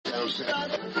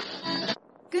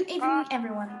Good evening,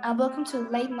 everyone, and welcome to a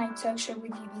late night talk show with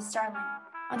UV Starling.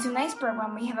 On tonight's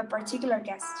program, we have a particular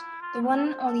guest, the one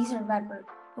and only survivor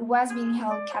who was being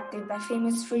held captive by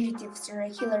famous fugitive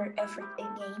serial killer Alfred A.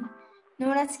 Gain,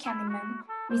 known as Candyman,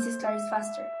 Mrs. Clarice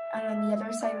Foster, and on the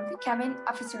other side of the cabin,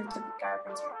 Officer Toby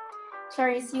Carpenter.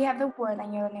 Clarice, you have the word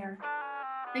and you're on air.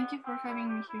 Thank you for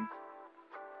having me here.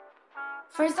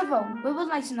 First of all, we would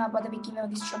like to know about the beginning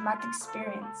of this traumatic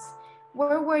experience.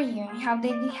 Where were you and how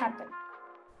did it happen?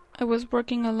 I was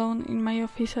working alone in my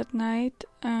office at night,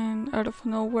 and out of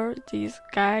nowhere, this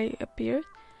guy appeared.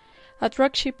 A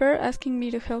truck shipper asking me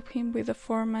to help him with a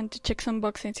form and to check some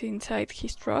boxes inside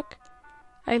his truck.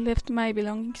 I left my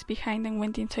belongings behind and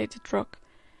went inside the truck.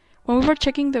 When we were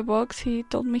checking the box, he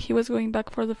told me he was going back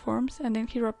for the forms, and then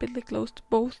he rapidly closed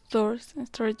both doors and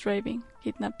started driving,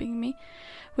 kidnapping me.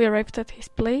 We arrived at his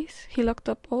place, he locked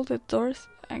up all the doors,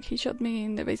 and he shot me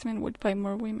in the basement with 5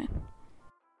 more women.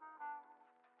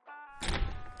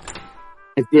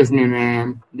 Excuse me,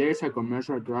 ma'am. There is a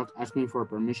commercial truck asking for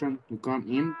permission to come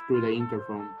in through the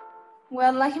interphone.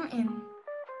 Well, let him in.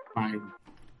 Fine.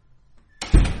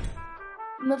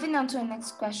 Moving on to the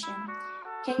next question.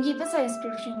 Can you give us a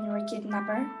description of your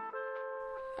kidnapper?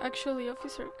 Actually,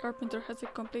 Officer Carpenter has a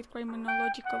complete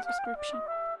criminological description.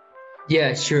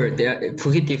 Yeah, sure. The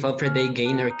fugitive Alfred A.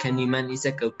 Gain or Candyman is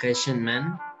a Caucasian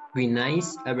man, green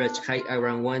eyes, average height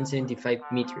around 175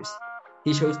 meters.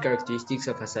 He shows characteristics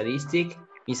of a sadistic,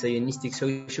 misogynistic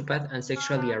sociopath and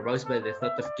sexually aroused by the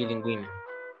thought of killing women.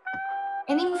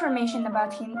 Any information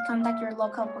about him, contact your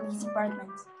local police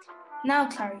department. Now,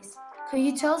 Clarice, could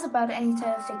you tell us about any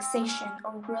type of fixation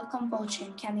or real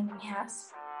compulsion Candyman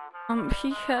has?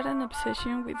 He had an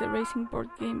obsession with the racing board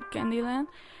game Candyland.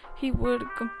 He would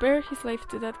compare his life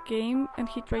to that game, and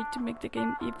he tried to make the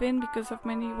game even because of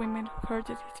many women who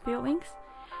hurted his feelings.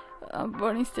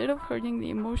 But instead of hurting them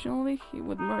emotionally, he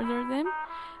would murder them.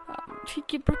 He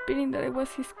kept repeating that I was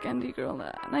his candy girl,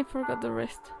 and I forgot the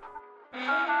rest.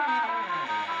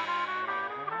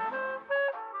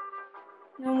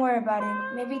 Don't worry about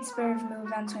it. Maybe it's better if we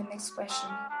move on to the next question.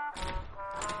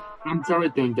 I'm sorry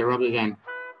to interrupt again.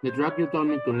 The truck you told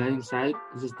me to let inside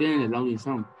is still in the loading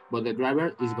zone, but the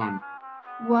driver is gone.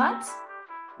 What?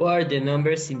 What are the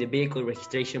numbers in the vehicle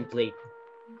registration plate?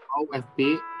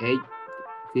 OFP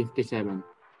 857.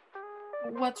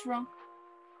 What's wrong?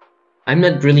 I'm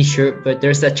not really sure, but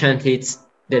there's a chance it's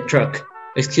the truck.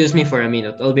 Excuse me for a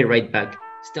minute, I'll be right back.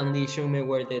 Stanley, show me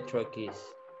where the truck is.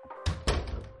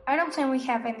 I don't think we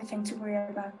have anything to worry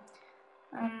about.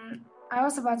 I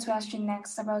was about to ask you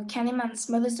next about Candyman's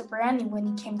modus operandi when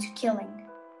it came to killing.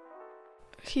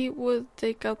 He would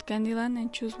take out Candyland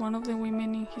and choose one of the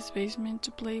women in his basement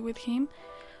to play with him,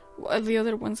 while the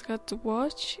other ones got to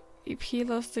watch. If he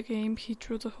lost the game, he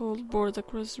threw the whole board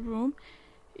across the room.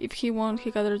 If he won,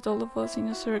 he gathered all of us in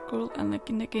a circle, and like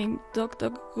in the game Duck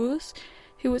Duck Goose,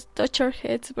 he would touch our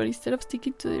heads, but instead of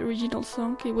sticking to the original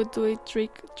song, he would do a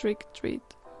trick, trick, treat.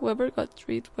 Whoever got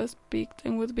treat was picked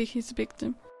and would be his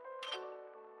victim.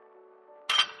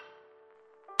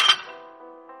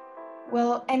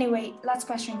 Well, anyway, last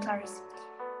question, Clarice.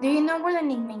 Do you know where the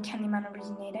nickname Candyman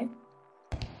originated?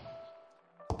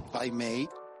 If I may,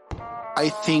 I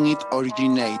think it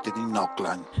originated in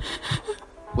Oakland,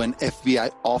 when FBI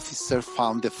officer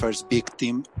found the first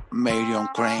victim, Marion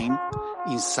Crane,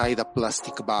 inside a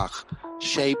plastic bag,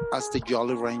 shaped as the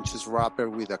Jolly Ranchers wrapper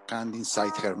with a candy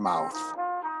inside her mouth.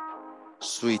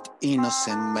 Sweet,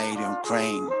 innocent Marion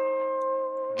Crane.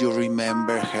 You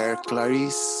remember her,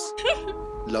 Clarice?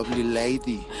 Lovely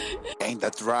lady. Ain't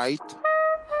that right?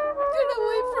 Get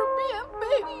away from me, I'm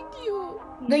begging you.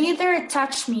 Don't you dare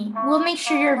touch me. We'll make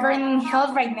sure you're burning in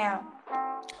hell right now.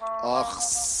 Ugh,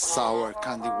 sour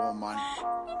candy woman.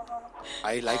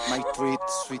 I like my treat,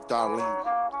 sweet darling.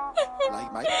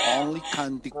 Like my only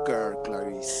candy girl,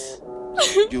 Clarice.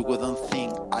 You wouldn't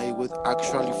think I would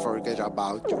actually forget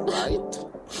about you, right?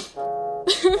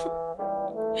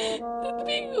 Let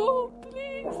me go,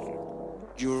 please.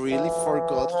 You really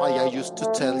forgot why I used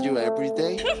to tell you every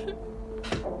day?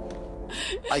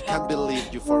 I can't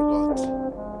believe you forgot.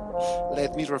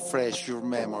 Let me refresh your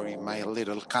memory, my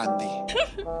little candy.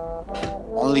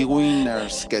 Only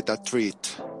winners get a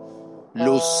treat.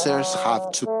 Losers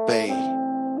have to pay.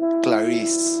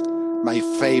 Clarice, my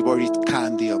favorite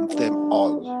candy of them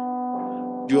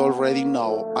all. You already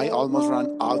know I almost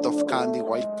ran out of candy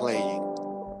while playing.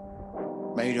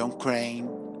 Marion Crane,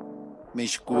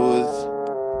 Mish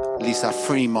Wood, Lisa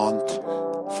Fremont,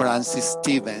 Francis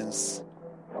Stevens,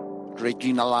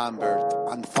 Regina Lambert,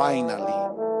 and finally,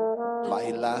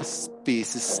 my last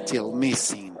piece is still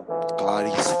missing,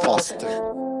 Clarice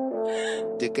Foster.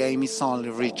 The game is only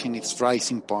reaching its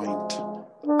rising point.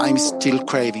 I'm still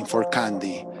craving for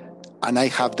candy, and I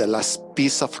have the last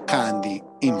piece of candy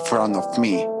in front of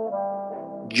me.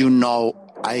 You know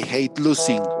I hate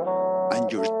losing,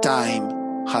 and your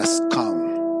time has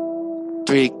come.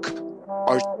 Trick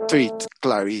or treat,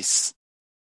 Clarice.